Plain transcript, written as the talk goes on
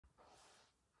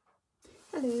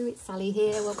Hello, it's Sally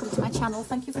here. Welcome to my channel.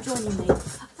 Thank you for joining me.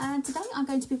 And today I'm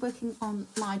going to be working on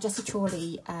my Jessie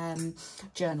Chorley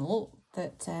journal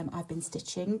that I've been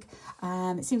stitching.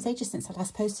 It seems ages since I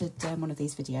last posted one of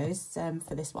these videos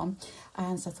for this one.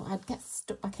 So I thought I'd get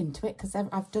stuck back into it because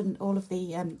I've done all of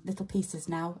the little pieces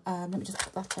now. Let me just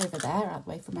put that over there out of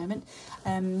the way for a moment.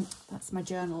 That's my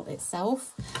journal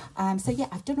itself. So yeah,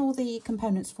 I've done all the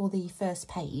components for the first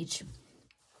page.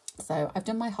 So I've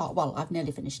done my heart. Well, I've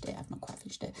nearly finished it. I've not quite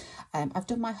finished it. I've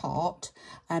done my heart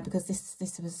because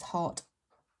this was heart.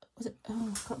 Was it?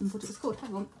 Oh, I can't remember what it was called.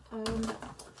 Hang on.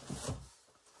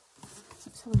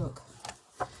 Let's have a look.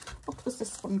 What was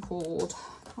this one called?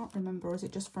 I can't remember. Is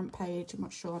it just front page? I'm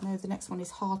not sure. I know the next one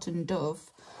is Heart and Dove.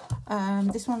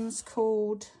 This one's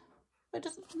called. It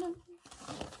doesn't know.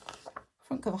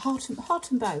 Front cover. Heart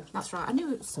and Bow. That's right. I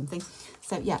knew it was something.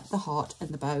 So yeah, the heart and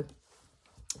the bow.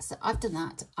 So I've done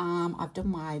that. I've done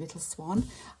my little swan.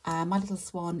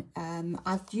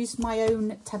 I've used my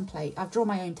own template. I've drawn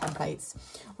my own templates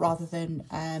rather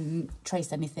than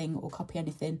trace anything or copy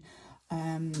anything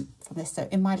from this. So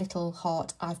in my little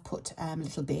heart, I've put a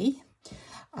little bee,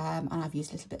 and I've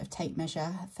used a little bit of tape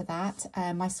measure for that.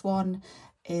 My swan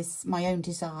is my own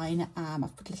design.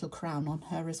 I've put a little crown on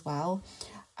her as well.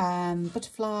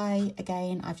 Butterfly,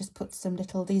 again, I've just put some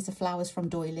little, these are flowers from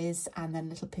doilies, and then a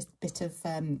little bit of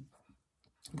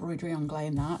embroidery on glay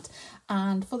in that.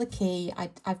 And for the key,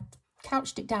 I've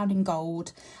couched it down in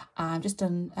gold. I've just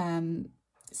done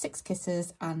 6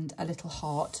 kisses and a little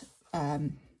heart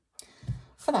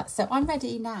for that. So I'm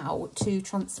ready now to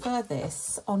transfer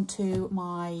this onto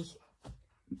my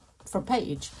front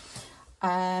page.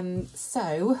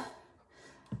 So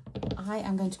I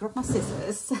am going to grab my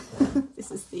scissors. This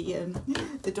is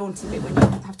the daunting bit when you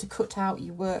have to cut out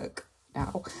your work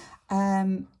now.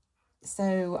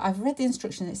 So I've read the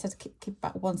instruction. It says keep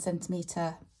about 1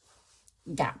 centimetre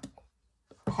gap,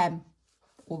 hem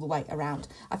all the way around.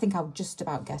 I think I'll just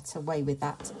about get away with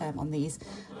that on these.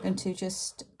 I'm going to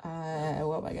just,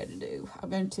 what am I going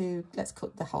to do? Let's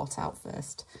cut the heart out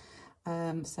first.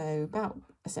 So about 1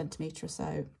 centimetre or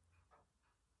so.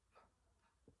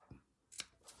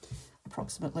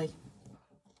 Approximately.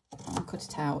 I'll cut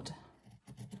it out.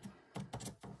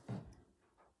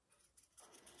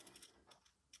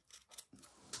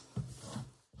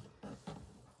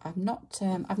 I've not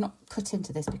cut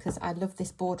into this because I love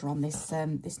this border on this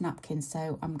this napkin,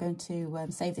 so I'm going to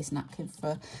save this napkin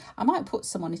for. I might put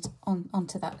some on it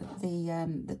onto that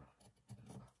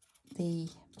the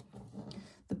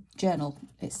journal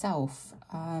itself.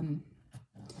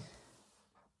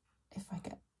 If I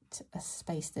get a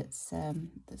space that's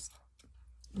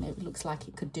you know, it looks like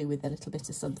it could do with a little bit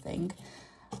of something.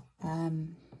 Right,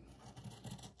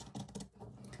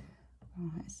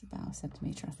 it's about 1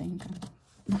 centimetre, I think. I've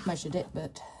not measured it,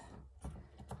 but I've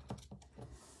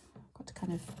got to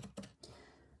kind of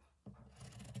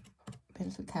be a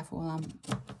little careful while I'm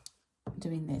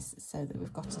doing this, so that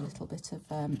we've got a little bit of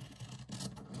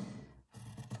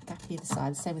gap either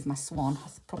side. Same with my swan.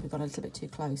 I've probably gone a little bit too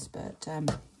close, but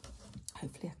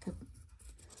hopefully I could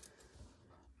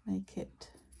make it.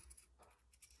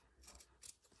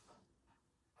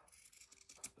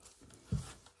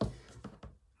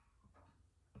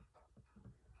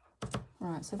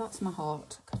 Right, so that's my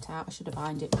heart cut out. I should have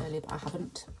ironed it earlier, but I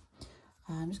haven't.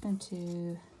 I'm just going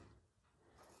to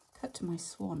cut my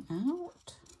swan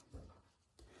out.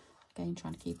 Again,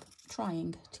 trying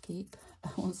to keep a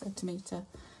 1 centimetre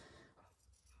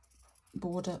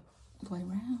border all the way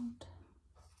around.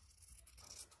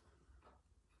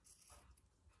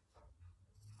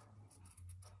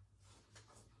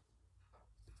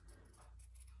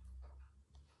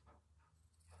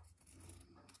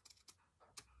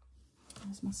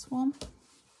 There's my swan.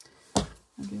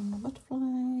 I'm doing my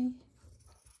butterfly.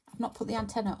 I've not put the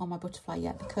antenna on my butterfly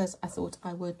yet because I thought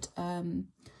I would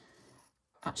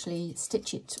actually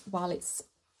stitch it while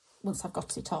once I've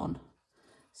got it on.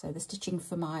 So the stitching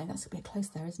for my, that's a bit close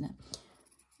there, isn't it?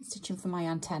 The stitching for my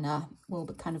antenna will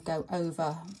kind of go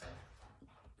over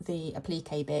the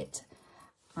applique bit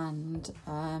and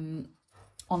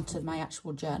onto my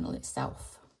actual journal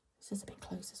itself. This is a bit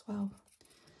close as well.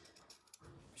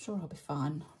 Sure, I'll be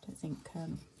fine. I don't think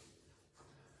you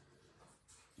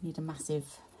need a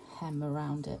massive hem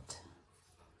around it.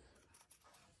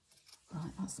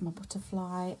 Right, that's my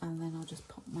butterfly, and then I'll just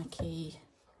pop my key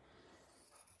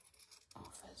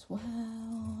off as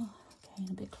well. Again,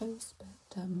 a bit close, but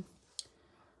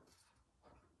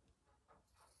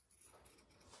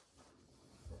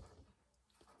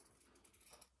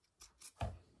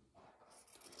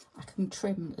I can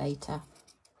trim later.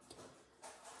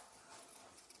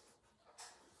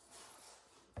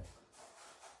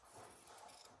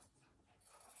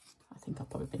 think I've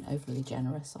probably been overly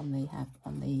generous on the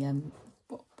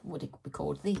what would it be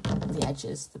called, the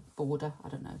edges, the border, I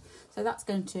don't know. So that's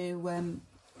going to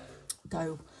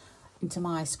go into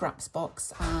my scraps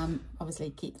box.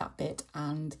 Obviously keep that bit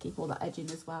and keep all that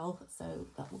edging as well, so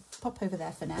that will pop over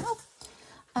there for now.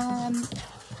 And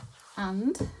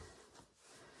I'm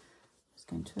just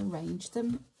going to arrange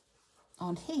them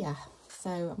on here. So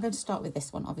I'm going to start with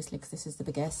this one, obviously, because this is the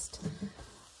biggest.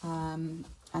 And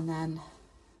then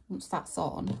once that's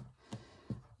on,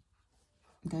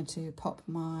 I'm going to pop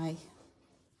my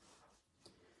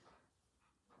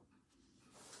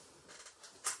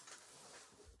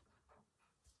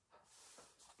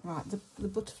the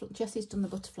butterfly. Jessie's done the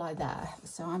butterfly there,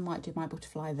 so I might do my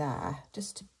butterfly there,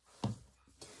 just to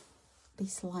be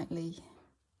slightly,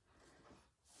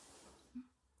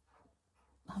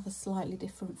 have a slightly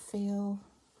different feel.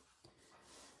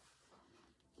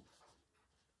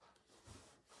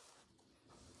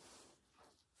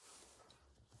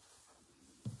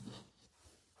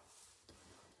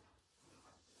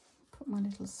 Put my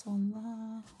little swan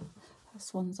there. Her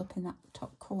swan's up in that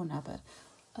top corner, but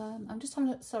I'm just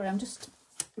having a, sorry, I'm just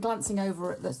glancing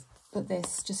over at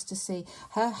this just to see.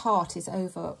 Her heart is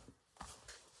over,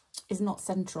 is not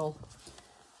central.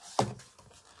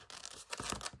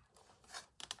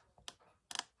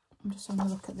 I'm just having a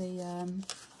look at the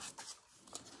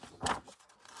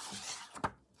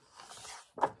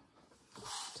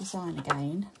design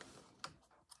again.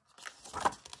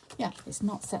 Yeah, it's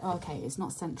not set. Okay, it's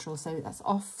not central, so that's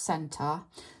off center.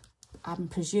 I'm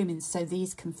presuming so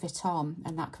these can fit on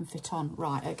and that can fit on.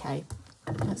 Right, okay,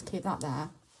 let's keep that there.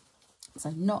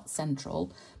 So not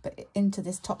central, but into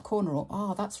this top corner.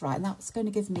 Oh, that's right, and that's going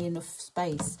to give me enough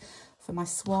space for my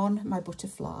swan, my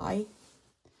butterfly,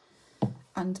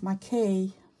 and my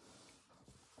key.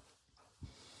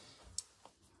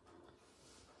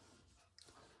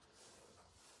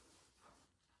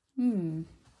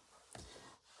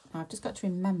 I've just got to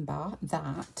remember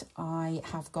that I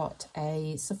have got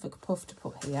a Suffolk puff to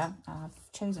put here.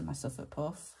 I've chosen my Suffolk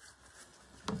puff.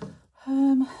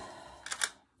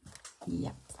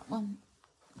 Yep, that one.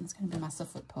 It's going to be my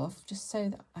Suffolk puff, just so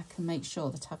that I can make sure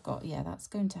that I've got, yeah, that's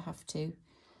going to have to,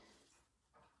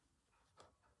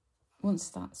 once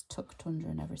that's tucked under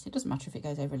and everything, it doesn't matter if it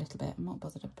goes over a little bit. I'm not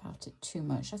bothered about it too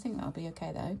much. I think that'll be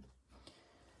okay though.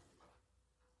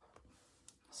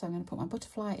 So I'm going to put my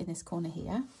butterfly in this corner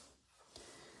here,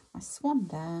 my swan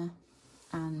there,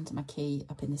 and my key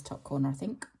up in this top corner, I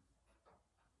think.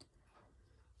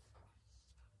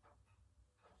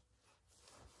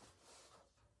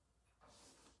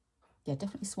 Yeah,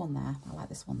 definitely swan there. I like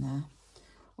this one there.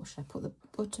 Or should I put the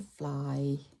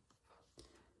butterfly?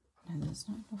 No, there's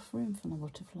not enough room for my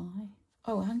butterfly.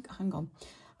 Oh, hang on.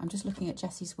 I'm just looking at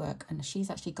Jessie's work, and she's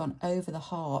actually gone over the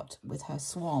heart with her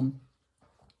swan.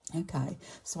 Okay,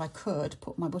 so I could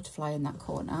put my butterfly in that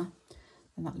corner,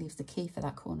 and that leaves the key for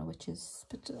that corner, which is,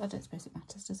 but I don't suppose it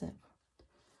matters, does it?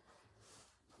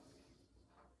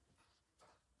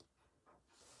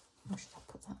 Or should I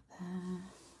put that there,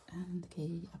 and the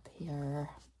key up here?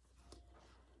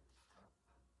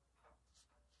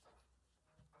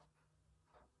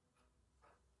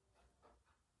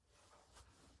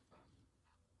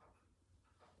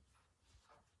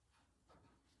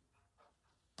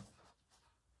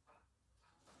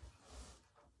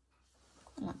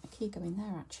 I like my key going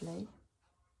there, actually.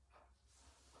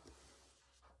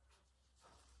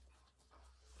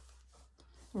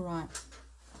 Right,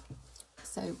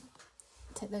 so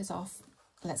take those off.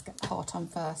 Let's get the heart on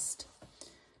first.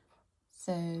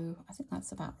 So I think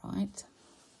that's about right.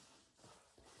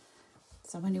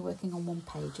 So I'm only working on one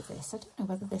page of this. I don't know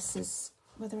whether this is,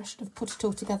 whether I should have put it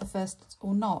all together first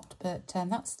or not, but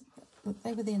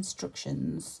they were the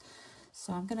instructions.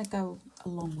 So I'm going to go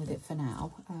along with it for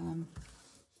now.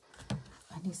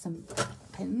 I need some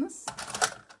pins.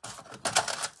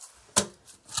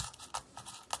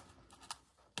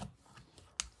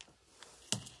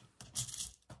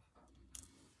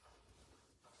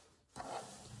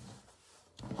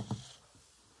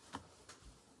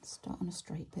 Start on a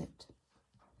straight bit.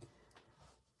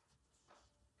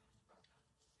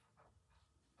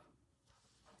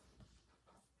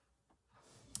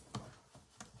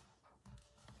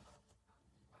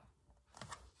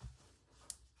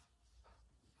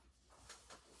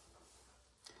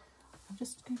 I'm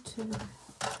just going to,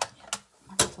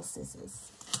 my little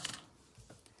scissors,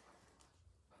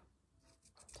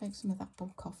 take some of that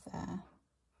bulk off there.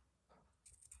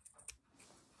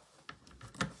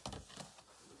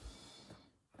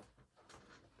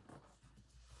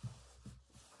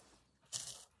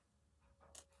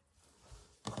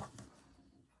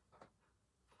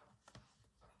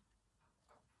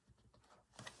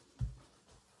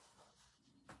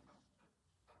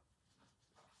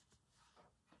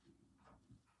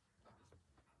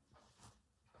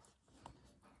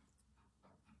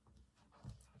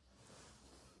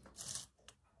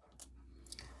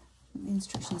 the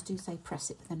instructions do say press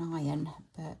it with an iron,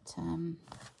 but I'm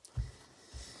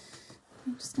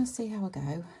just going to see how I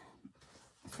go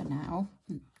for now,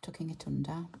 tucking it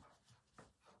under.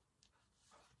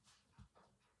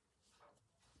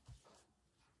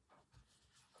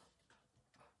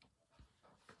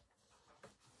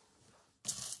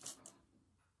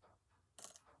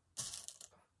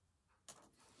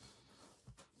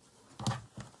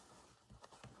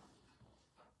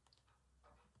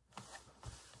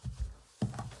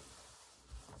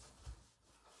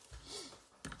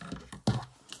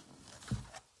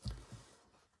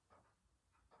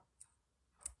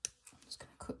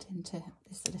 Cut into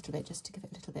this a little bit just to give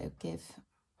it a little bit of give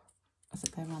as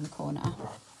I go around the corner.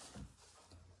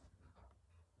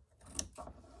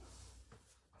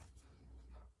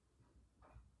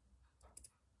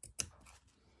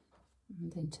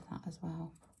 And into that as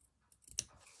well.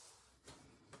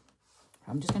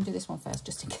 I'm just going to do this one first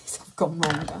just in case I've gone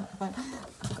wrong.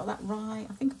 I've got that right.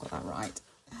 I think I've got that right.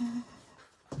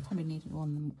 I probably needed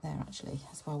one there actually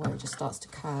as well where it just starts to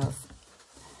curve.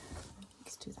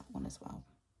 Let's do that one as well.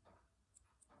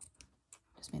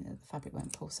 Just mean that the fabric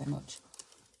won't pull so much.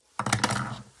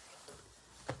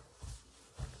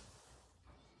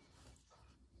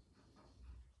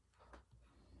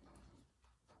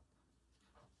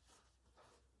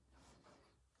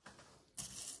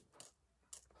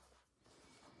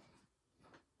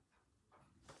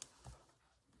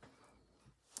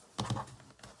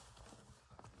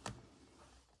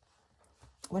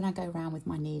 When I go around with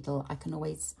my needle, I can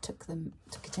always tuck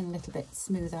it in a little bit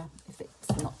smoother if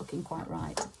it's not looking quite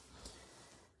right.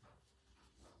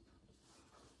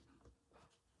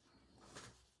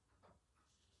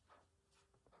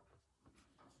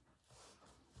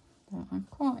 But I'm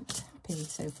quite happy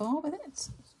so far with it. It's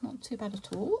not too bad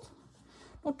at all.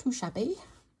 Not too shabby.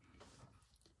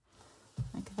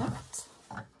 Like that.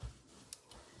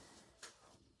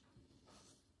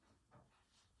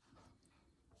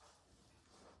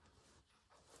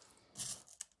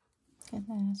 Okay,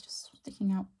 there, it's just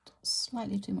sticking out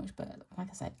slightly too much, but like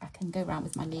I said, I can go around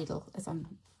with my needle as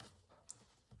I'm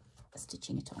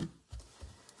stitching it on.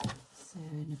 So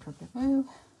no problem.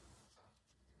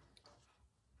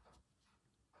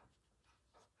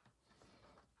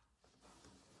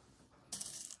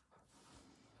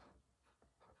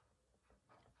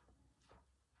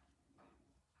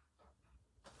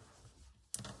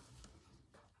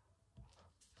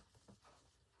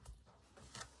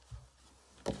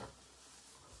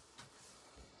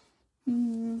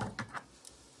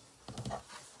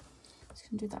 Just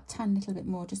going to do that tan a little bit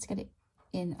more just to get it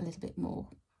in a little bit more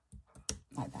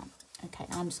like that. Okay,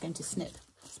 I'm just going to smooth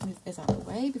those out of the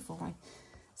way before I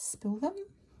spill them.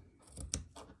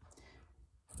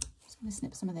 Just going to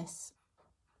snip some of this.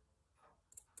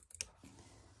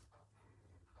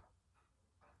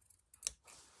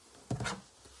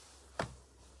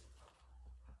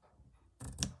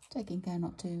 Taking care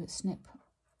not to snip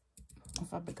the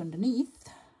fabric underneath.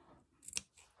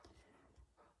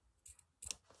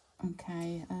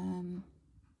 Okay, I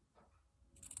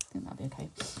think that'll be okay.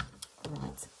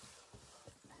 Right,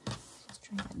 just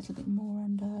try and get a little bit more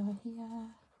under here.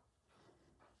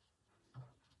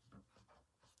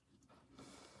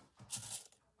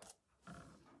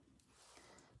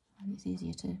 And it's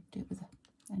easier to do it with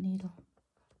a needle.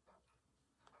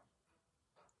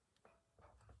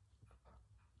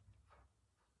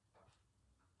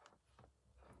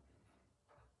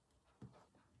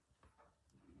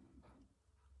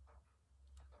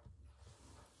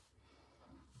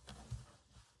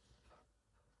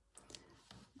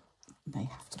 They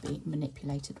have to be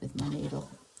manipulated with my needle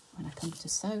when I come to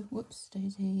sew. Whoops,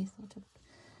 daisy, thought I'd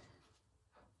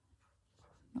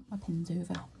knock my pins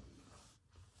over.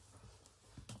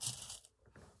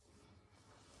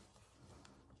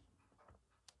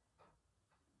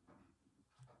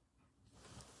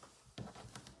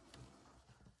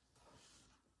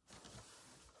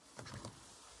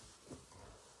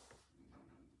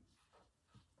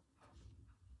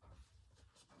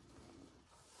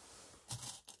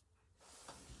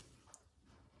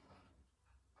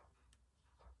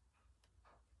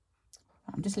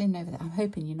 I'm just leaning over there. I'm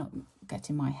hoping you're not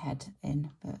getting my head in,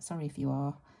 but sorry if you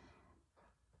are.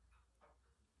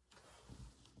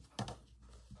 I'm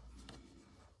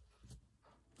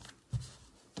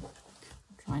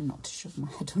trying not to shove my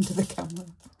head under the camera.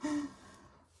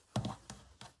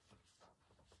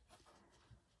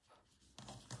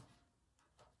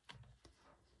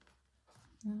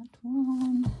 That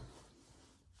one.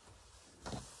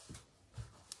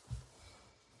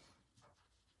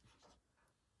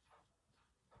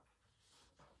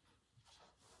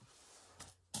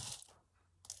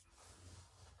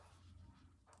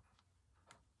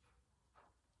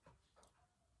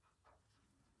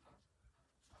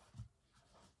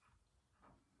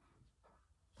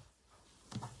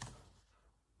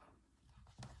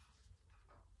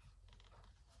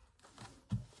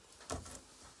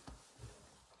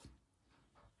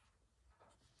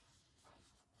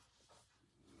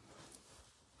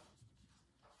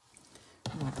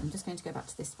 I'm just going to go back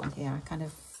to this one here. I kind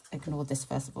of ignored this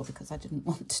first of all because I didn't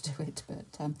want to do it, but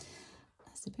I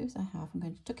suppose I have. I'm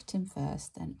going to tuck it in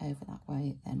first, then over that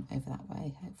way, then over that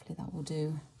way. Hopefully that will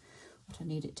do what I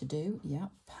need it to do.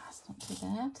 Yep, that's not too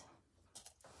bad.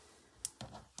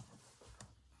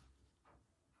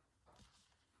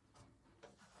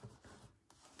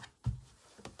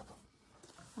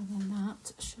 And then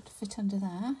that should fit under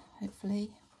there,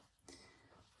 hopefully.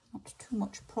 Not too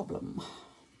much problem.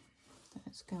 So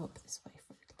let's go up this way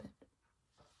for a little bit.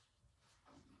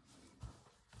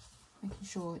 Making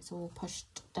sure it's all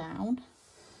pushed down.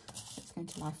 It's going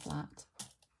to lie flat.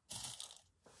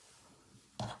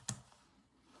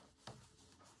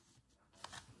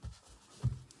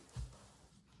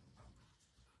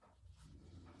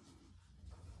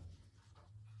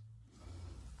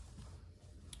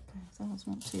 Okay, so that's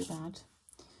not too bad.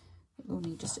 It will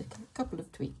need just a couple of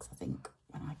tweaks, I think,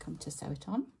 when I come to sew it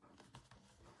on.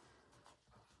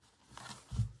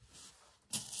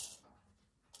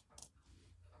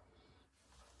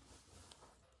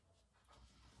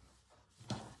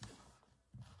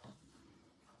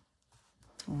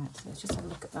 Right, so let's just have a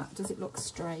look at that. Does it look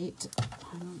straight?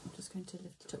 Hang on, I'm just going to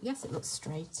lift it up. Yes, it looks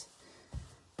straight.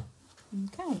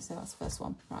 Okay, so that's the first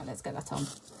one. Right, let's get that on.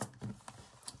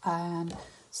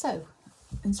 So,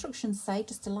 instructions say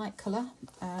just a light colour.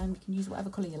 You can use whatever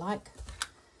colour you like.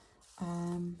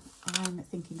 I'm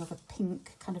thinking of a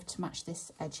pink kind of to match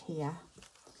this edge here.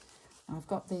 Now, I've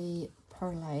got the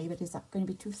perle, but is that going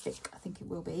to be too thick? I think it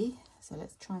will be. So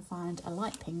let's try and find a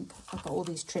light pink. I've got all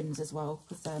these trims as well,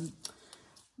 because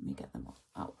let me get them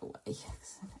out of the way.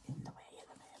 In the way at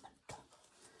the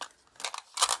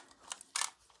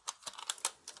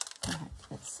moment. Right,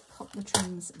 let's pop the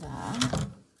trims there.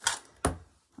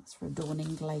 That's for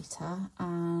adorning later.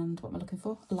 And what am I looking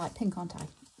for? A light pink, aren't I?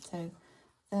 So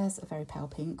there's a very pale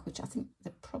pink, which I think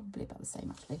they're probably about the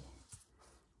same actually.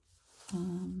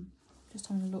 Just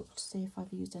having a look to see if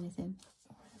I've used anything.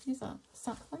 I've used that.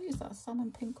 Have I used that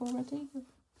salmon pink already?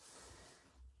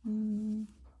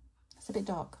 It's a bit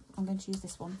dark. I'm going to use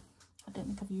this one. I don't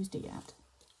think I've used it yet.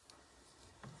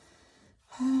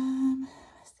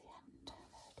 Where's the end?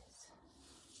 There it is.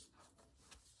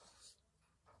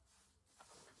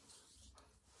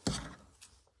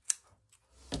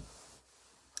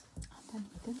 And then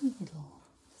with the needle.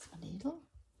 There's my needle.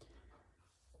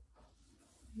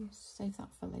 You save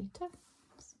that for later.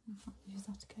 So I'll use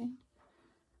that again.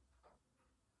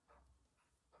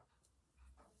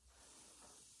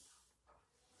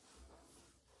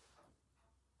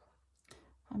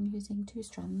 I'm using 2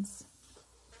 strands.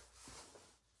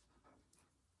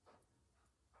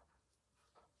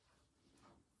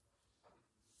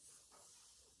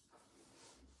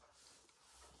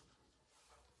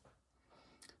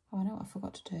 Oh, I know what I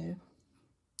forgot to do,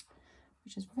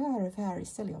 which is very, very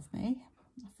silly of me.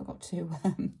 I forgot to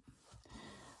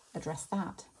address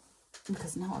that,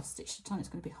 because now I've stitched it on, it's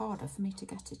going to be harder for me to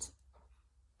get it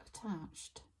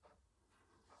attached.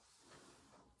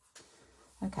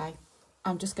 Okay.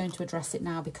 I'm just going to address it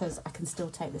now because I can still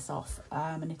take this off,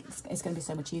 and it's going to be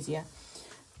so much easier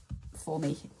for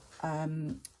me.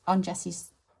 On Jessie's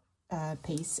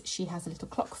piece, she has a little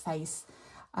clock face,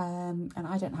 and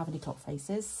I don't have any clock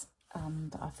faces,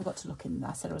 and I forgot to look in.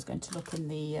 I said I was going to look in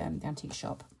the antique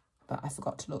shop, but I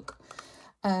forgot to look.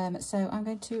 So I'm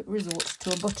going to resort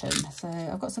to a button. So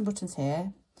I've got some buttons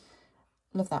here.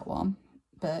 Love that one,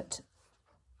 but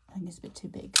I think it's a bit too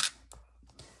big.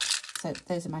 So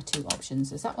those are my 2 options.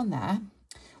 There's that one there,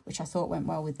 which I thought went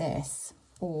well with this,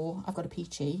 or I've got a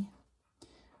peachy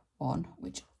one,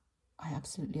 which I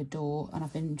absolutely adore, and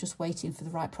I've been just waiting for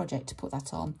the right project to put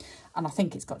that on, and I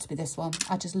think it's got to be this one.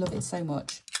 I just love it so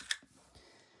much.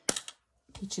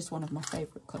 Peach is one of my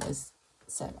favourite colours,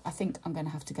 so I think I'm going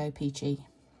to have to go peachy.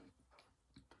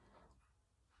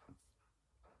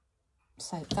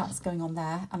 So that's going on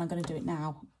there, and I'm going to do it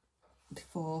now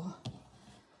before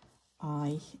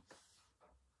I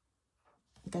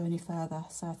go any further.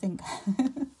 So I think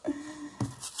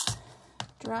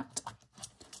drat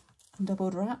and double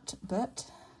drat,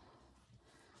 but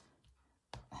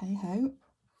hey ho.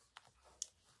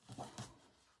 I'll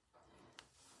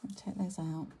take those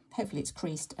out. Hopefully it's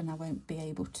creased and I won't be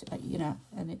able to, you know,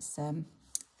 and it's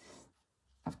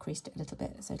I've creased it a little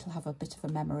bit, so it'll have a bit of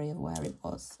a memory of where it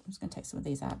was. I'm just going to take some of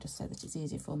these out just so that it's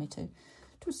easier for me to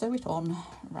sew it on.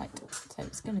 Right, so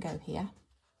it's going to go here.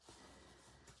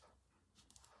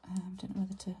 I don't know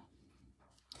whether to...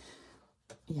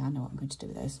 Yeah, I know what I'm going to do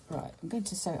with those. Right, I'm going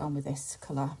to sew it on with this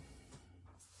colour,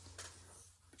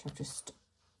 which I've just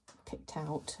picked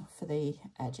out for the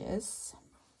edges.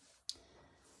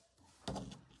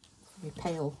 Very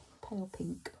pale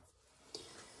pink.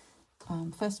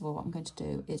 First of all, what I'm going to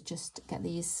do is just get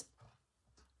these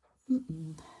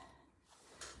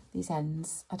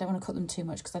ends. I don't want to cut them too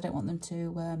much because I don't want them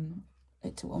to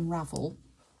it to unravel.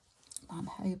 I'm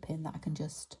hoping that I can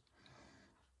just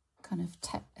kind of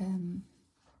get them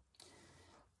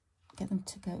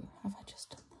to go. Have I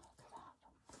just done that?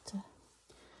 Look at that.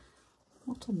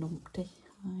 What a numpty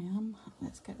I am.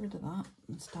 Let's get rid of that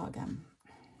and start again.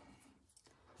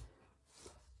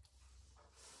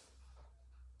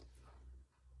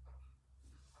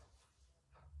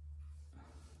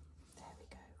 There we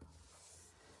go.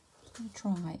 Just going to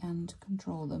try and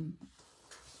control them.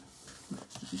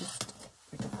 Just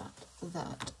rid of that.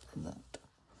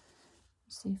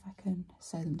 See if I can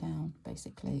sew them down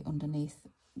basically underneath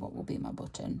what will be my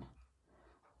button,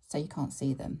 so you can't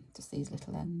see them, just these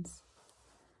little ends.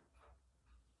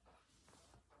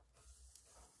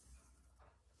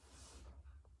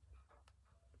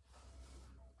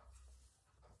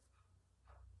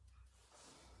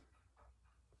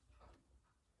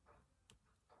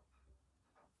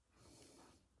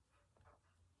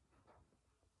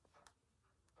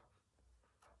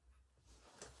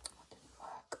 That didn't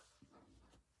work.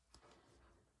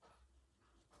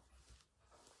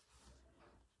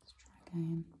 Let's try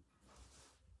again.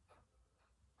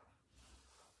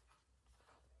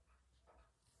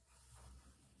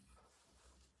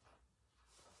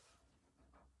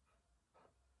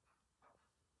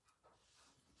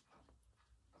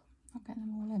 I'll get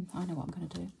them all in. I know what I'm going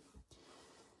to do.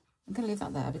 I'm going to leave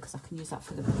that there because I can use that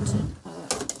for the button.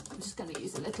 I'm just going to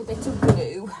use a little bit of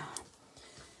glue.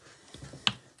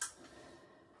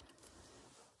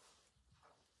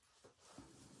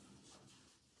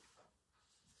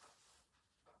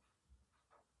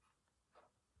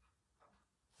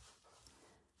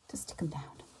 To stick them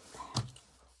down.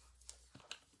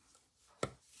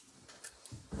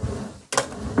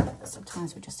 There.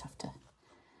 Sometimes we just have to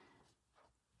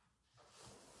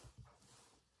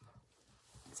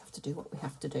do what we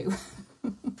have to do.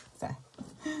 There.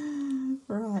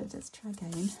 Right, let's try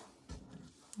again.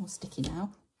 More sticky now.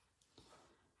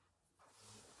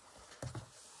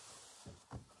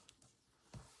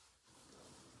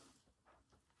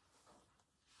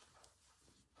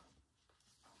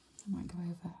 I might go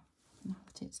over now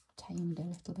that it's tamed a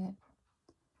little bit.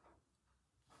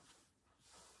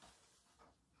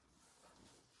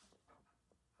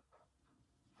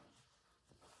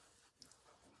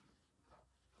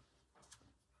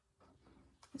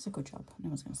 It's a good job. No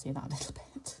one's going to see that little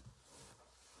bit.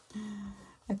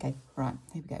 Okay, right,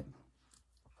 here we go.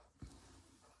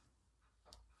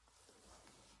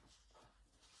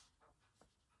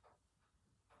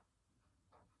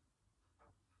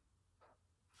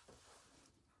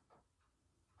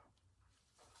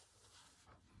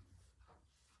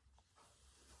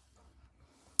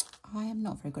 I am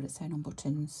not very good at sewing on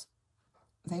buttons.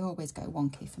 They always go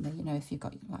wonky for me. You know, if you've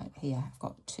got, like here, I've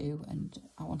got two and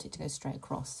I want it to go straight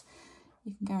across,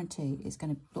 you can guarantee it's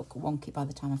going to look wonky by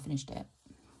the time I finished it.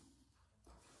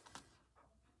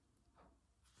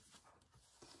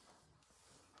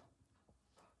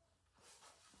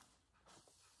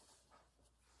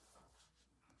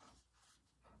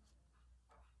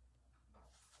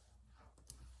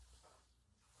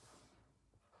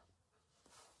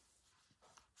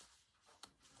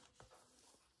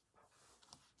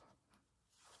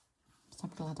 I'm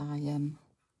glad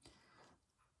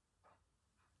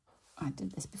I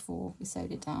did this before we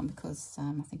sewed it down because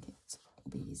I think it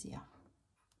will be easier.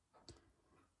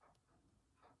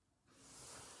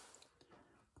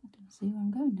 I don't see where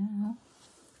I'm going now.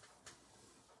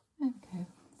 There we go. I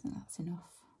think that's enough.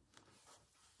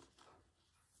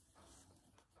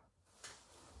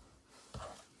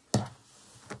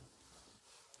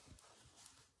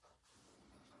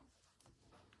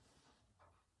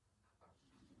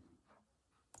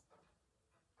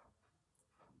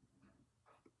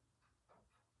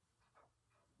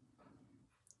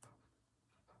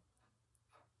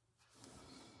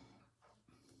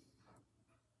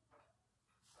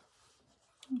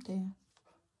 Oh dear.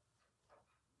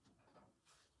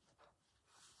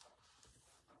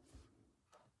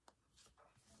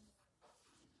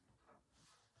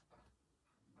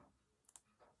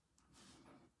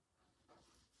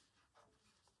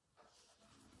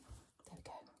 There we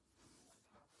go.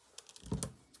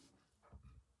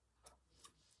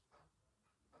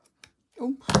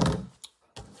 Oh,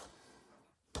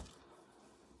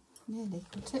 nearly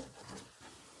got it.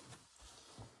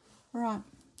 Right,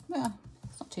 well,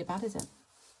 it's not too bad, is it?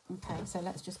 Okay, so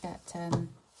let's just get go in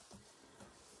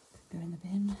the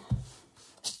bin.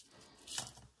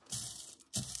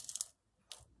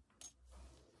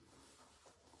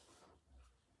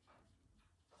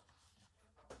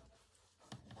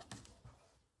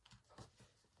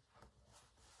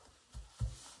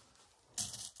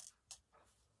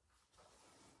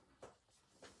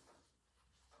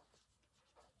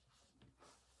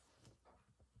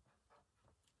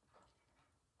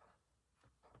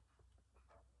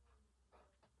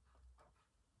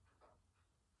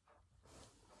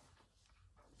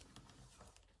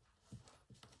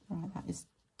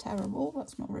 terrible.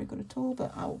 That's not very good at all,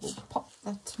 but I will pop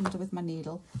that under with my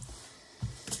needle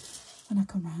when I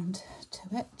come round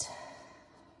to it.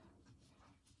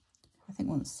 I think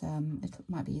once, it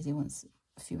might be easier once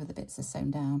a few of the bits are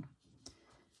sewn down.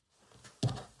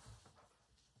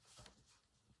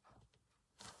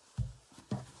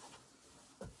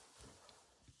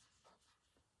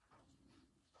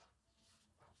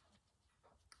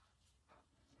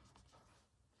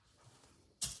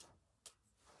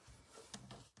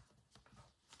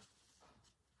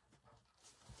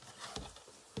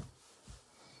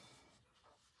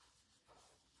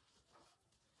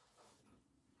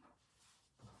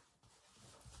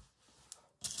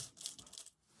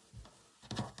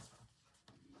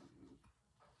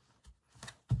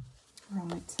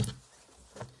 Right,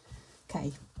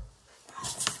 okay,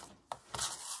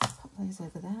 pop those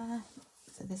over there.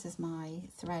 So this is my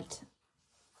thread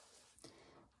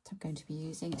that I'm going to be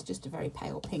using. It's just a very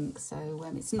pale pink, so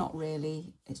it's not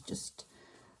really, it's just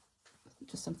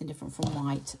something different from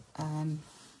white.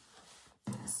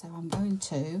 So I'm going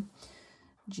to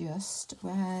just,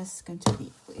 where's going to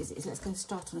be, let's go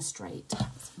start on a straight. So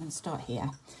I'm going to start here,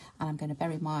 and I'm going to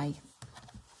bury my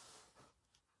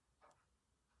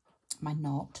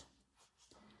knot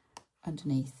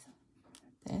underneath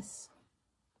this.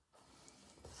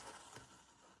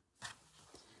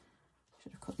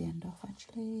 Should have cut the end off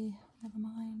actually, never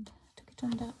mind, took it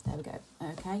under, there we go.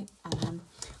 Okay, I'm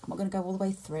not going to go all the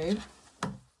way through,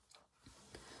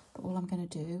 but all I'm going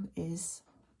to do is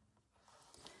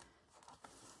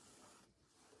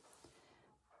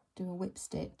do a whip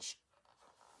stitch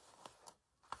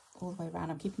all the way around.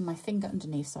 I'm keeping my finger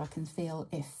underneath so I can feel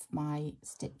if my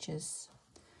stitches,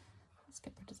 let's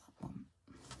get rid of that one,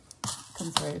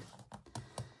 come through.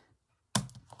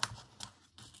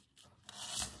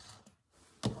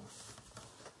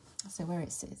 So where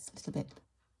it sits a little bit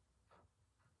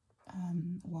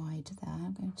wide there,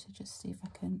 I'm going to just see if I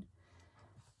can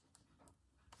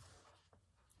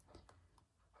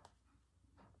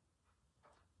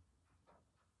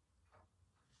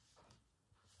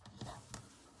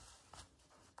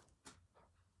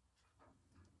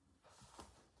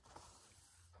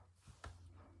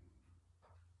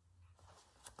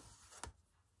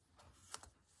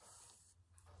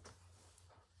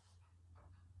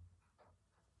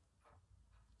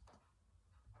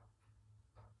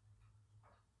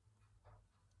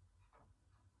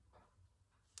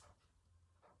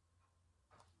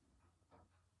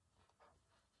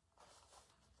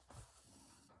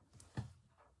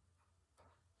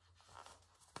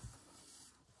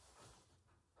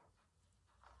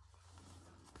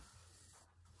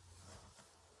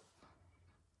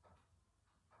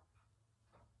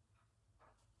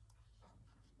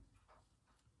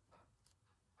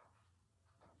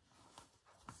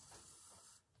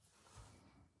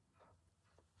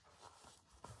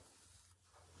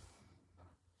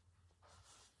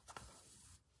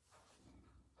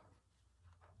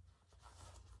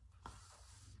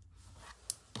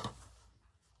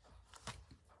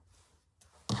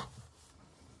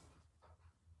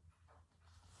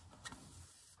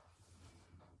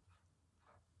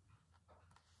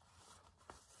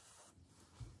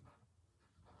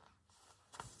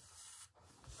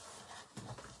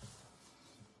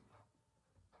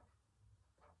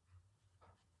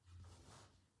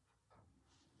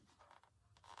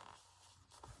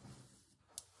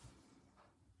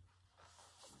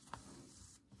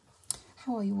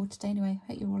How are you all today anyway?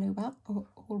 Hope you're all well. All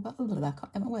well. I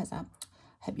can't get my words out.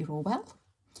 Hope you're all well.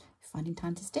 Finding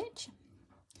time to stitch.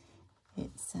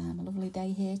 It's a lovely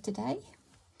day here today.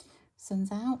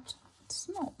 Sun's out. It's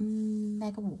not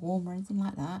mega warm or anything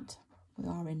like that. We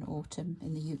are in autumn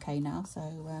in the UK now, so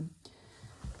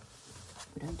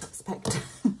we don't expect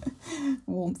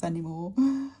warmth anymore.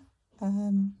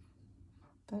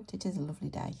 But it is a lovely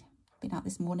day. Been out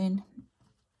this morning.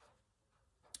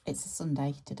 It's a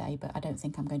Sunday today, but I don't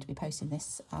think I'm going to be posting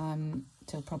this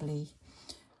till probably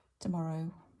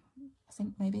tomorrow. I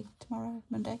think maybe tomorrow,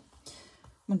 Monday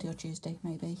or Tuesday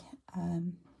maybe.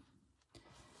 I'm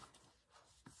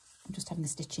just having a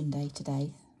stitching day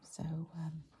today, so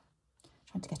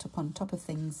trying to get up on top of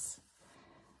things.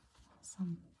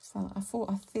 So I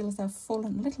feel as though I've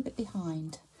fallen a little bit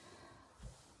behind,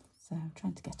 so I'm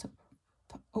trying to get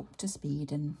up to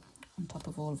speed and on top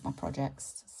of all of my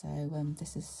projects. So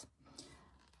this is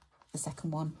the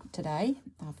second one today.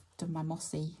 I've done my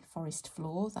mossy forest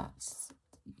floor. That's,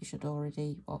 you should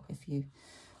already, well, if you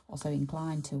also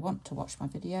inclined to want to watch my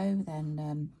video,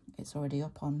 then it's already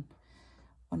up on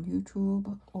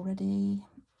YouTube already.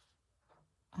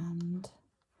 And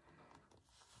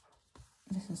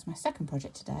this is my second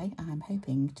project today. I'm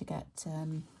hoping to get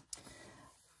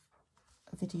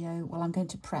video. Well, I'm going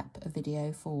to prep a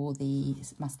video for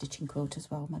my stitching quilt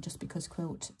as well. My Just Because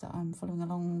quilt that I'm following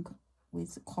along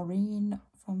with Corrine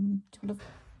from Two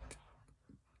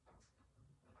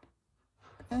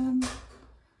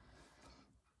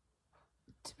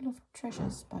Love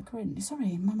Treasures by Corinne.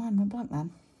 Sorry, my mind went blank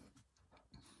then.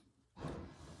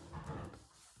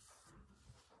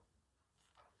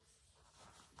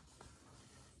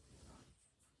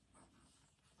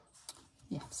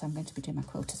 Yeah, so I'm going to be doing my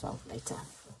quilt as well later.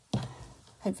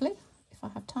 Hopefully, if I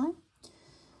have time.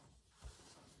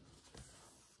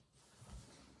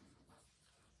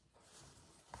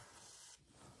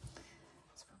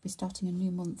 So we'll be starting a new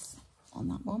month on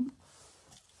that one.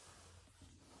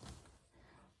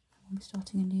 We'll be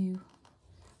starting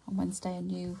on Wednesday, a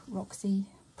new Roxy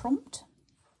prompt.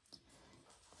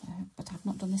 But I've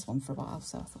not done this one for a while,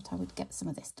 so I thought I would get some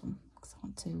of this done because I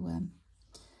want to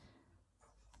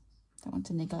don't want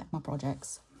to neglect my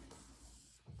projects.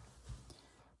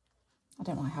 I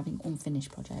don't like having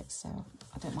unfinished projects, so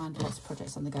I don't mind lots of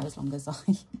projects on the go as long as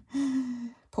I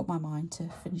put my mind to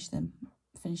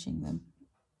finishing them,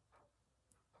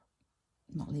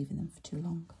 not leaving them for too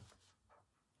long.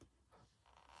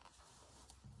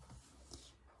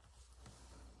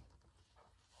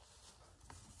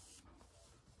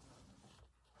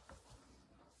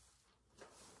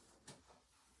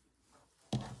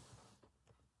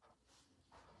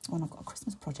 Oh, and I've got a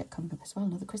Christmas project coming up as well.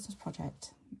 Another Christmas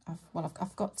project. I've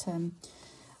got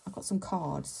some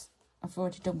cards. I've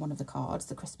already done one of the cards,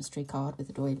 the Christmas tree card with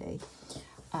the doily,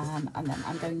 and then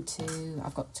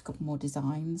I've got a couple more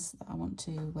designs that I want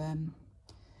to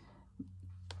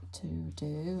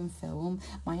do and film.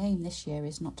 My aim this year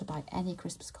is not to buy any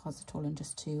Christmas cards at all, and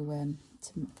just to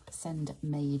send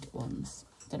made ones.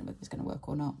 I don't know if it's going to work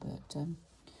or not, but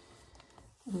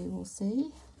we will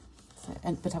see. So,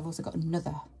 but I've also got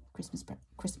another Christmas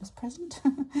present,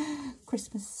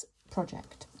 Christmas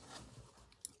project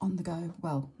on the go.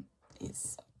 Well,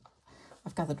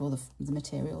 I've gathered all the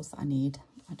materials that I need.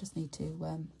 I just need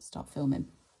to start filming.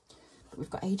 But we've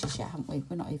got ages yet, haven't we?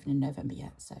 We're not even in November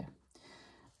yet, so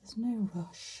there's no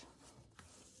rush.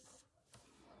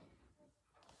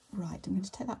 Right, I'm going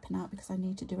to take that pin out because I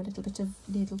need to do a little bit of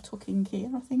needle tucking here,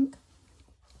 I think.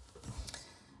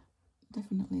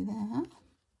 Definitely there.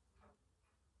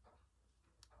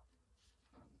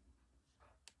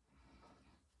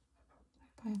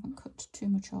 I haven't cut too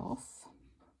much off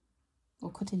or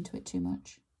cut into it too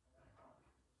much.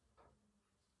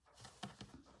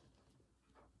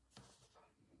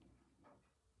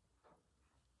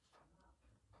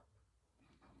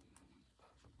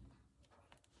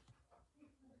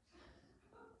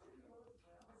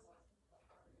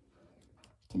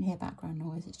 You can hear background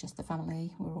noise, it's just the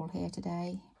family. We're all here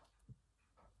today.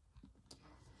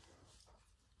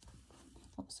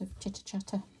 Lots of chitter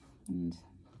chatter and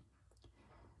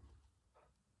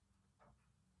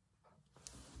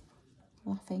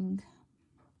laughing.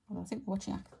 Well, I think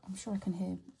watching, I'm sure I can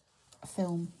hear a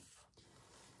film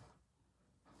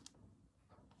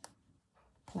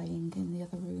playing in the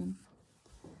other room.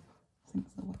 I think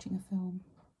they're watching a film.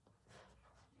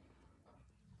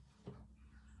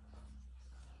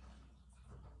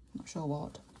 Not sure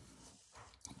what.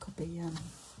 It could be,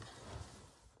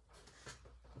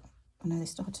 I know they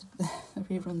started the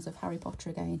reruns of Harry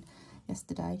Potter again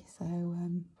yesterday, so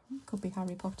it could be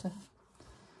Harry Potter.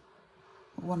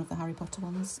 One of the Harry Potter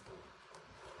ones.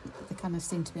 They kind of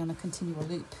seem to be on a continual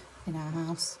loop in our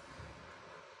house.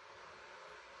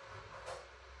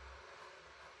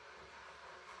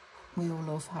 We all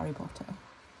love Harry Potter.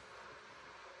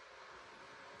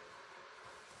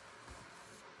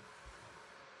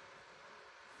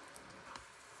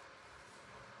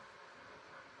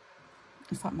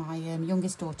 In fact, my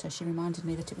youngest daughter, she reminded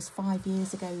me that it was 5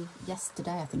 years ago,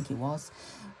 yesterday I think it was,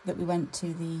 that we went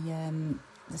to the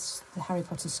Harry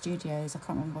Potter Studios. I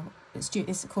can't remember.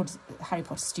 It's called Harry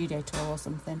Potter Studio Tour or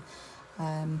something.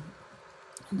 And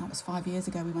that was 5 years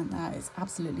ago we went there. It's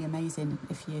absolutely amazing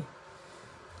if you're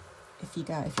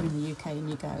in the UK and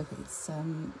you go. It's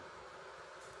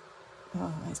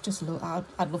just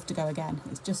I'd love to go again.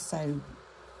 It's just so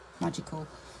magical,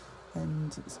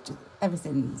 and it's just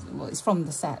everything. Well, it's from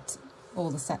the set. All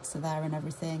the sets are there and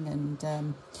everything, and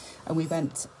we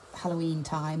went Halloween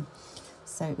time.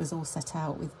 So it was all set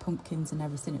out with pumpkins and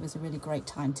everything. It was a really great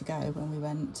time to go when we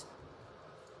went.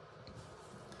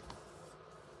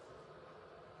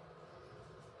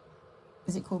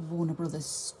 Is it called Warner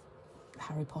Brothers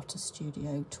Harry Potter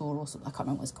Studio Tour or something? I can't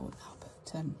remember what it's called now, but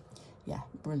yeah,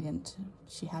 brilliant.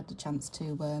 She had the chance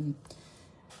to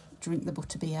drink the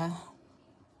butterbeer,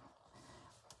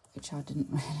 which I didn't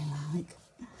really like.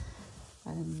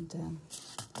 and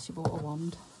she bought a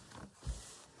wand.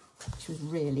 She was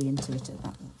really into it at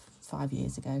that 5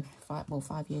 years ago.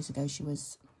 5 years ago she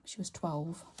was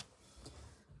 12.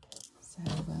 So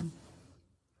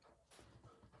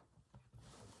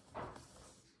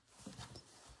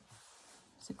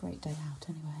it's a great day out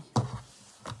anyway.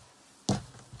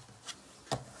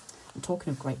 And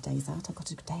talking of great days out, I've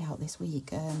got a day out this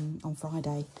week on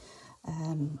Friday.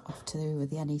 Off to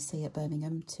the NEC at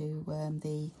Birmingham to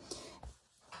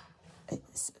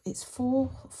it's four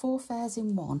fairs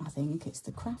in one, I think. It's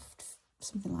the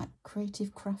something like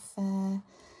creative craft fair,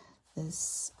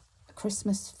 there's a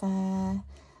Christmas fair,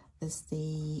 there's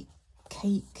the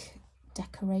cake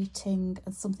decorating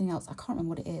and something else. I can't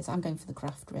remember what it is. I'm going for the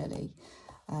craft really,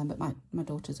 but my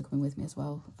daughters are coming with me as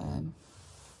well.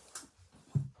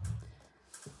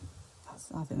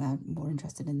 I think they're more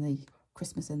interested in the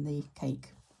Christmas and the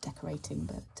cake decorating,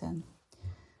 but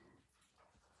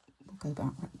we'll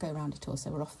go around it all. So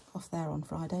we're off there on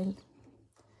Friday.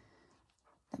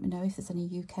 Let me know if there's any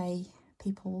UK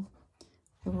people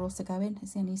who are also going.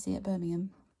 It's the NEC at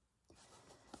Birmingham.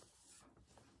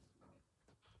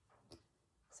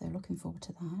 So looking forward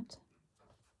to that.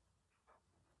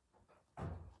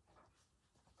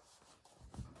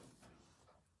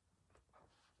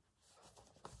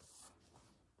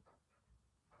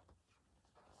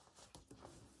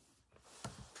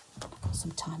 I've got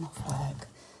some time off work,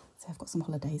 so I've got some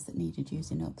holidays that needed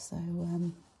using up, so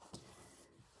having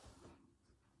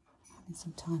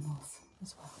some time off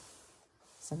as well.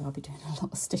 So I'll be doing a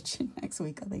lot of stitching next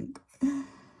week, I think. You'll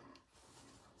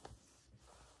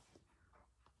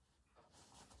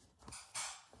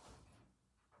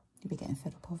be getting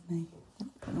fed up of me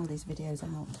putting all these videos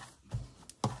out.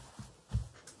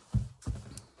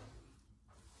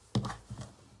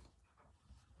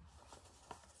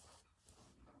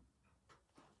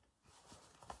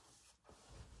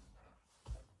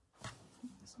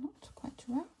 It's not quite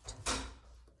right.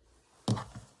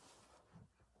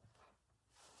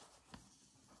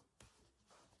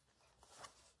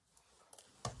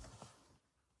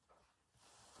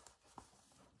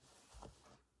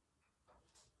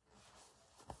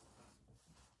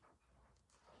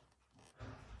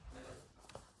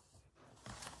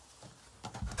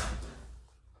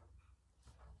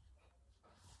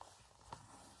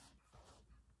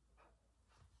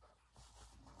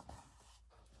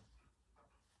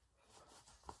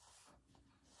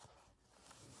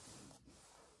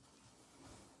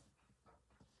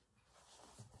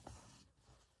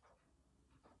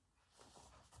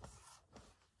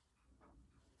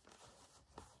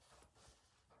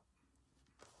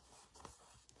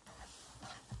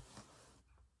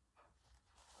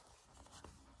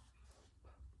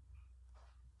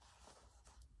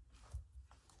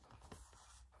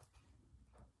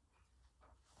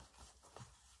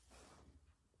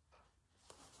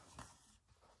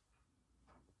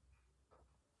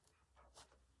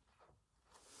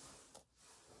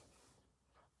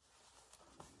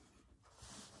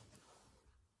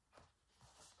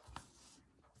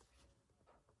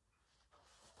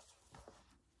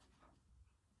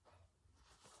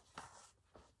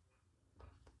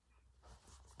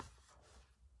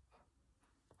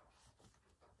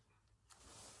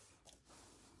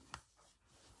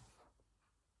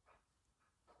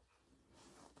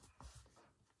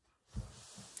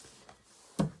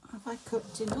 Have I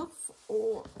cooked enough,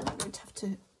 or I'm going to have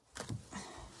to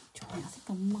try it? I think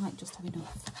I might just have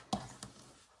enough.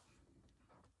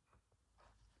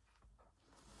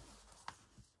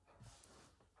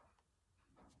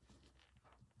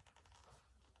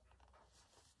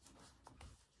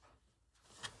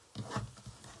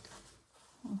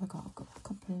 What have I got? I've got a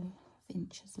couple of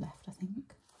inches left, I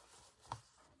think.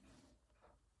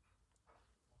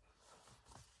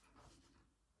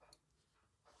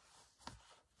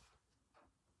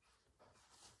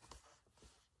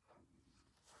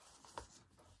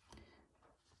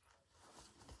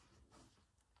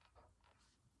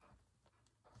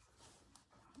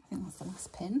 I think that's the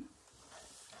last pin.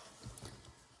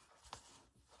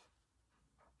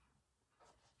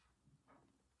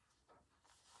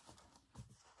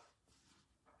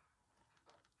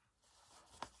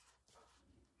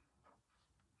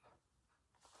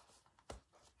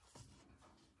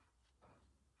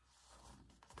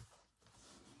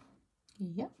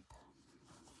 Yep,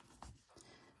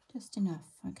 just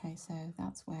enough. Okay, so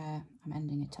that's where I'm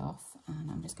ending it off, and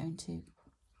I'm just going to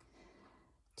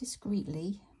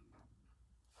discreetly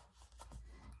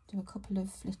do a couple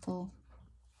of little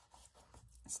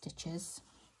stitches,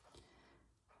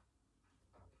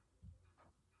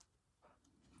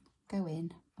 go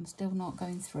in. I'm still not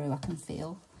going through, I can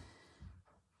feel,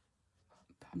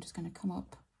 I'm just going to come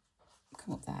up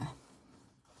there.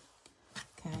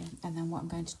 Okay, and then what I'm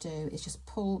going to do is just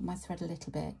pull my thread a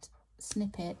little bit,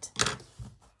 snip it,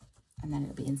 and then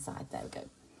it'll be inside. There we go.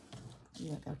 You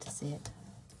won't be able to see it.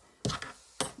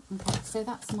 Okay, so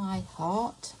that's my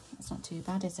heart. That's not too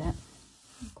bad, is it?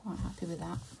 I'm quite happy with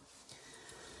that.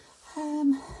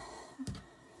 And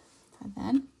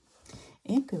then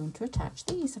I'm going to attach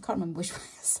these. I can't remember which one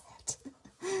I said.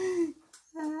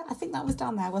 I think that was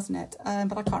down there, wasn't it?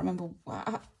 But I can't remember.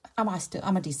 Am I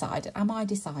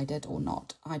decided or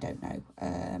not? I don't know.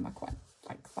 I quite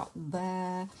like that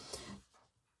there.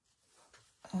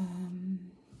 I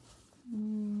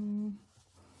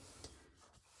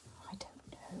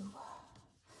don't know.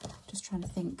 Just trying to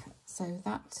think. So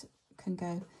that can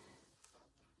go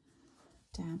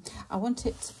down. I want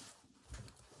it. So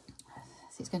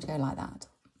it's going to go like that.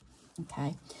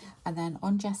 Okay, and then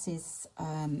on Jess's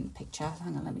picture,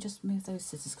 hang on, let me just move those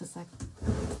scissors because they're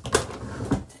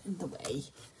in the way.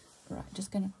 Right,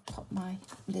 just going to pop my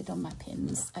lid on my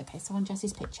pins. Okay, so on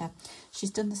Jess's picture,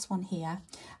 she's done this one here,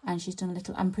 and she's done a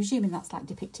little, I'm presuming that's like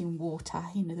depicting water,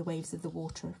 you know, the waves of the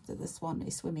water that the swan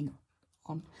is swimming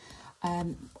on.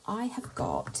 I have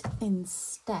got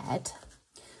instead,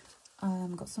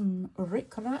 got some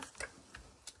rickrack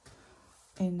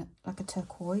in like a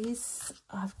turquoise.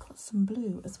 I've got some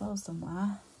blue as well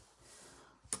somewhere,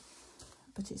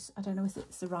 but it's, I don't know if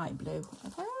it's the right blue.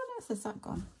 Where on earth has that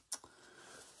gone?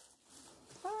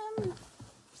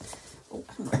 Oh,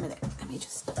 hang on a minute, let me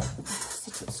just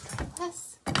sit up straight.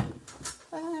 Yes.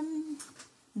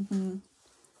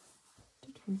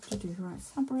 Right,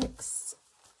 fabrics.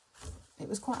 It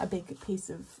was quite a big piece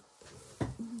of,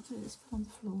 it's on the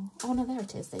floor. Oh no, there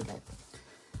it is, there you go.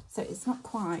 So it's not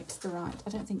quite the right, I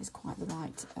don't think it's quite the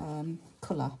right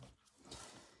colour.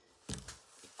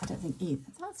 I don't think either.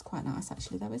 That's quite nice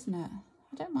actually though, isn't it?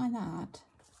 I don't mind that.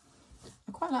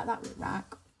 I quite like that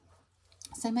rickrack.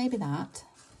 So maybe that.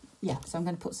 Yeah, so I'm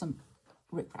going to put some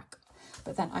rickrack.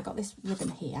 But then I got this ribbon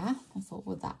here. I thought,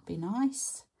 would that be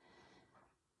nice?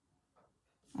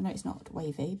 I know it's not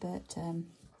wavy, but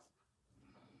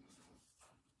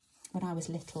when I was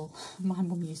little, my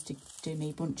mum used to do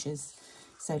me bunches.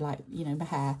 So like, you know, my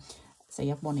hair, so you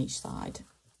have one each side.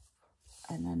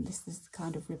 And then this is the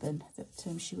kind of ribbon that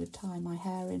she would tie my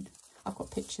hair in. I've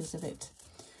got pictures of it.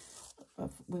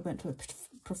 We went to a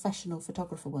professional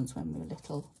photographer once when we were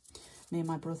little, me and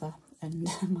my brother, and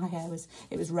my hair was,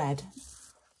 it was red.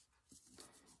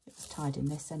 It was tied in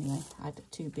this anyway. I had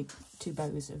two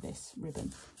bows of this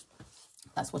ribbon.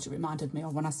 That's what it reminded me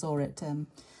of when I saw it.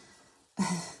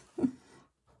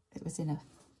 It was in a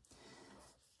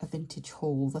vintage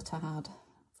haul that I had.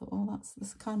 I thought, oh, that's the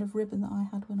kind of ribbon that I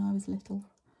had when I was little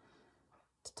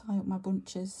to tie up my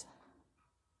bunches.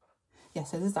 Yeah,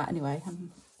 so there's that anyway.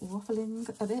 I'm waffling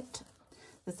a bit.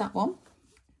 There's that one.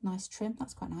 Nice trim.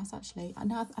 That's quite nice actually.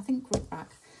 And I think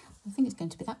rickrack, I think it's going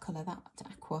to be that colour, that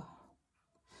aqua.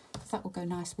 Because that will go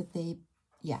nice with the,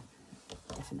 yeah,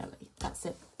 definitely. That's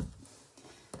it.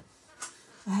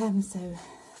 So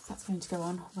that's going to go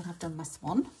on when I've done my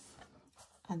swan.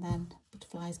 And then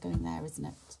butterfly's going there, isn't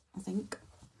it? I think.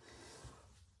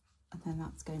 And then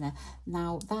that's going there.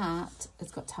 Now that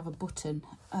has got to have a button.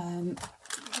 I've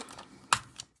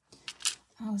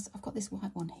got this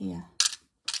white one here.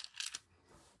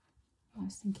 I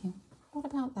was thinking, what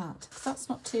about that? Because that's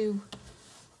not too,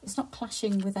 it's not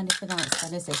clashing with anything else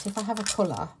then, is it? If I have a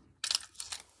colour,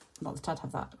 not that I'd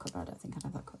have that colour, I don't think I'd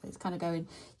have that colour. It's kind of going,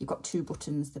 you've got two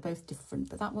buttons, they're both different,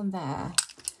 but that one there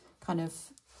kind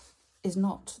of is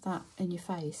not that in your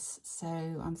face. So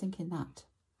I'm thinking that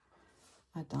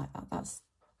I'd like that. That's,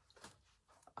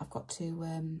 I've got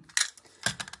to,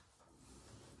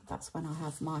 that's when I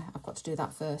have my, I've got to do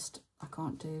that first. I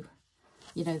can't do,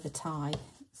 you know, the tie.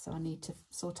 So I need to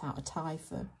sort out a tie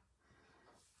for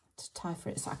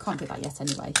it. So I can't do that yet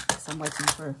anyway, because I'm waiting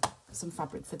for some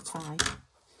fabric for the tie.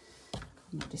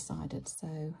 I've not decided,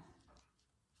 so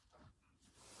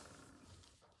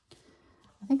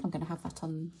I think I'm going to have that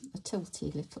on a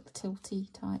tilty, little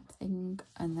tilty type thing,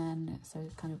 and then so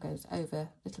it kind of goes over a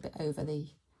little bit over the,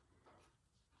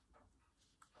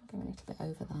 go a little bit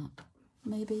over that,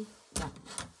 maybe. Yeah.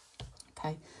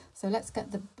 Okay, so let's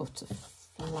get the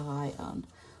butterfly on.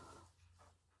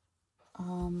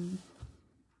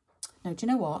 No, do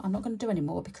you know what? I'm not going to do any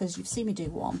more because you've seen me do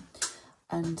one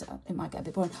and it might get a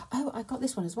bit boring. Oh, I got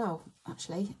this one as well,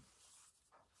 actually.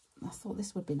 I thought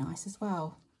this would be nice as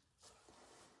well.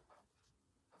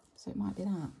 So it might be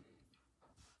that.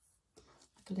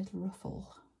 Like a little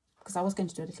ruffle. Because I was going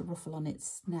to do a little ruffle on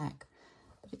its neck,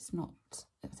 but it's not,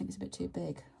 I think it's a bit too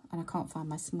big and I can't find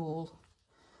my small.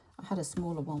 I had a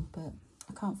smaller one, but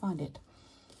I can't find it,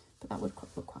 but that would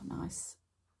look quite nice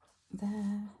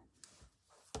there.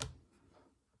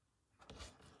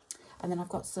 And then I've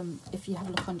got some, if you have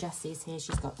a look on Jessie's here,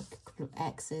 she's got a couple of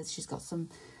X's. She's got some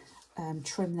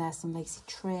trim there, some lacy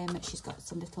trim. She's got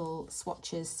some little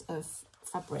swatches of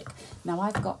fabric. Now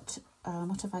I've got,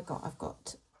 what have I got? I've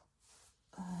got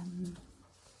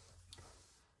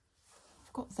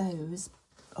those.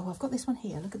 Oh, I've got this one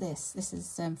here. Look at this. This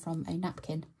is from a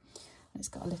napkin. It's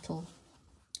got a little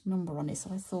number on it. So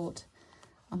I thought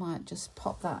I might just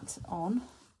pop that on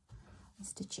and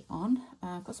stitch it on.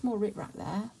 I've got some more rip-wrap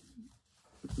there.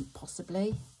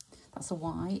 Possibly. That's a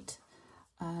white.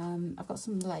 I've got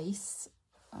some lace.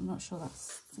 I'm not sure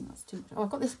that's, I think that's too much. Oh, I've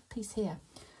got this piece here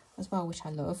as well, which I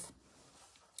love.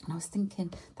 And I was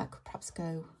thinking that could perhaps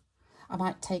go, I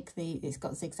might take it's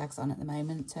got zigzags on at the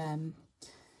moment,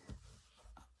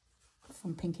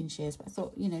 from Pink and Shears, but I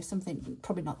thought, you know, something,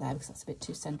 probably not there because that's a bit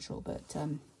too central, but,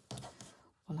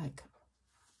 or like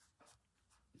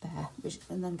there, which,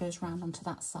 and then goes round onto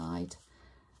that side.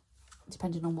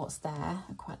 Depending on what's there,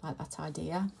 I quite like that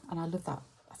idea, and I love that.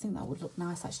 I think that would look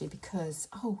nice actually because,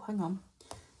 oh, hang on,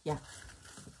 yeah,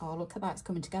 oh, look at that, it's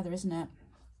coming together, isn't it?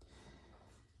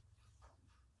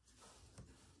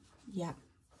 Yeah,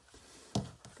 I'm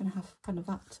gonna have kind of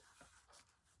that.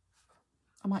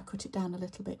 I might cut it down a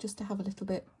little bit just to have a little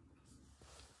bit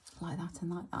like that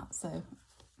and like that. So,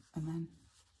 and then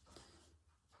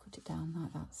cut it down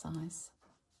like that size.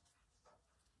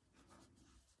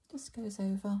 Just goes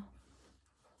over.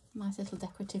 Nice little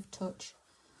decorative touch.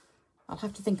 I'll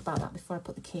have to think about that before I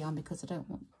put the key on because I don't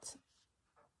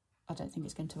think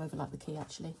it's going to overlap the key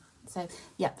actually. So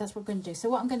yeah, that's what we're going to do. So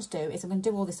what I'm going to do is I'm going to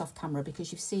do all this off camera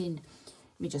because you've seen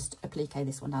me just applique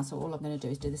this one down. So all I'm going to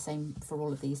do is do the same for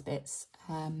all of these bits,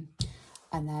 and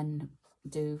then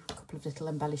do a couple of little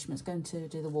embellishments. Going to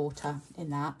do the water in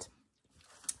that.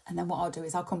 And then what I'll do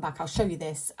is I'll come back, I'll show you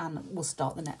this, and we'll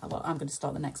start the next, well, I'm going to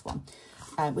start the next one,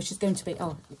 which is going to be,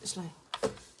 oh, shall I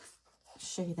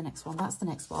show you the next one? That's the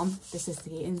next one. This is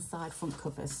the inside front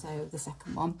cover, so the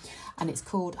second one, and it's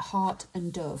called Heart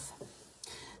and Dove.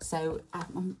 So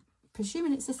I'm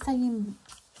presuming it's the same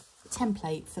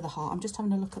template for the heart. I'm just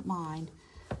having a look at mine.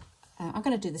 I'm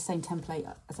going to do the same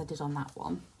template as I did on that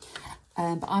one.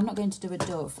 But I'm not going to do a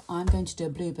dove, I'm going to do a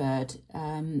bluebird.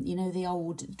 You know the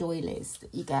old doilies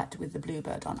that you get with the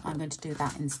bluebird on? I'm going to do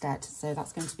that instead. So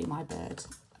that's going to be my bird.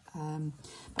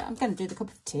 But I'm going to do the cup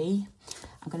of tea.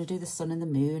 I'm going to do the sun and the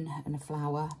moon and a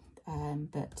flower.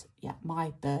 But yeah,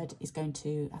 my bird is going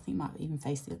to, I think might even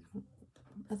face the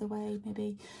other way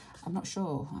maybe. I'm not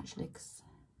sure actually because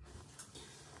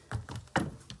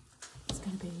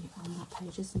going to be on that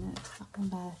page, isn't it? That one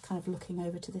there, kind of looking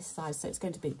over to this side, so it's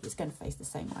going to face the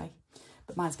same way,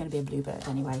 but mine's going to be a bluebird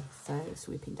anyway, so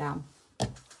swooping down.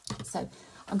 So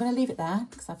I'm going to leave it there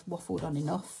because I've waffled on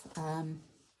enough. A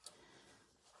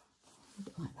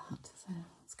bit like that. So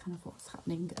that's kind of what's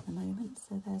happening at the moment.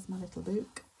 So there's my little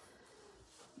book.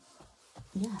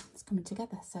 Yeah, it's coming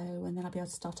together. So, and then I'll be able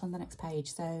to start on the next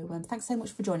page. So thanks so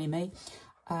much for joining me.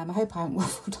 I hope I haven't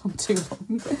waffled on too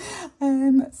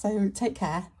long. So take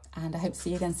care, and I hope to see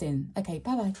you again soon. Okay,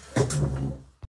 bye-bye.